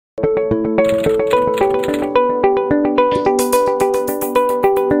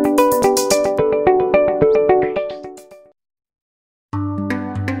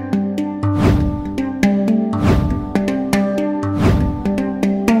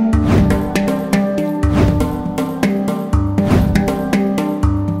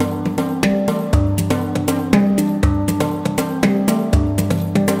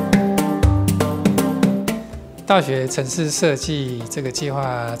大学程式设计这个计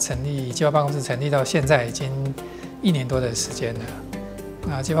划办公室成立到现在已经1年多的时间了。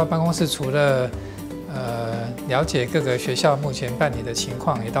那计划办公室除了了解各个学校目前办理的情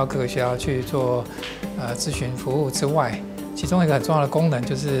况，也到各个学校去做咨询服务之外，其中一个很重要的功能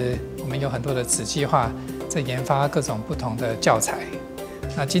就是我们有很多的子计划在研发各种不同的教材。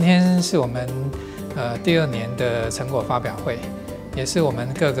那今天是我们第2年的成果发表会，也是我们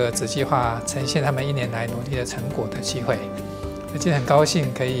各个子计划呈现他们1年来努力的成果的机会。今天很高兴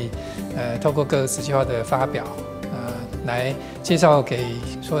可以透过各个子计划的发表，来介绍给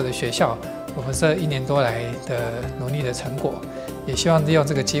所有的学校我们这1年多来的努力的成果，也希望利用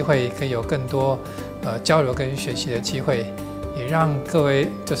这个机会可以有更多交流跟学习的机会，也让各位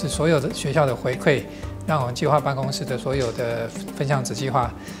就是所有的学校的回馈，让我们计划办公室的所有的分项子计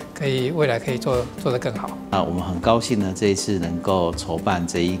划未来可以做得更好。我们很高兴呢，这一次能够筹办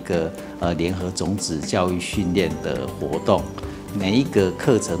这一个联合种子教育训练的活动。每一个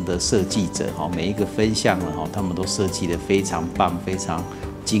课程的设计者，每一个分项呢，他们都设计得非常棒、非常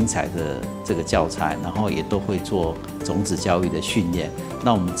精彩的这个教材，然后也都会做种子教育的训练。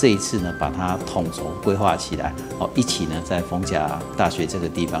那我们这一次呢，把它统筹规划起来，一起呢在逢甲大学这个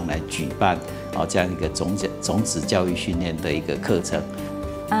地方来举办这样一个种子教育训练的一个课程。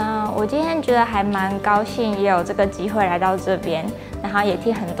我今天觉得还蛮高兴，也有这个机会来到这边，然后也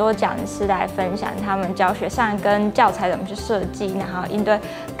听很多讲师来分享他们教学上跟教材怎么去设计，然后应对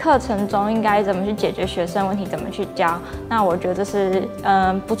课程中应该怎么去解决学生问题，怎么去教。那我觉得这是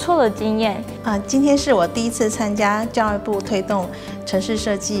不错的经验。今天是我第1次参加教育部推动程式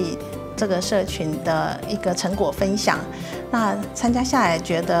设计这个社群的一个成果分享。那参加下来，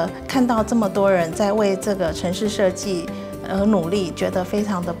觉得看到这么多人在为这个程式设计而努力，觉得非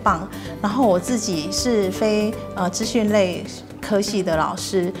常的棒。然后我自己是非资讯类科系的老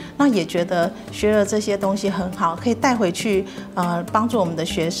师，那也觉得学了这些东西很好，可以带回去帮助我们的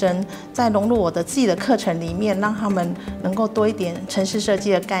学生，再融入我的自己的课程里面，让他们能够多一点程式设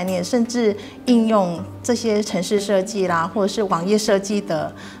计的概念，甚至应用这些程式设计啦，或者是网页设计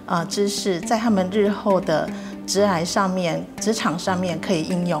的知识，在他们日后的职场上面可以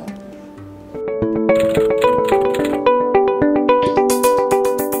应用。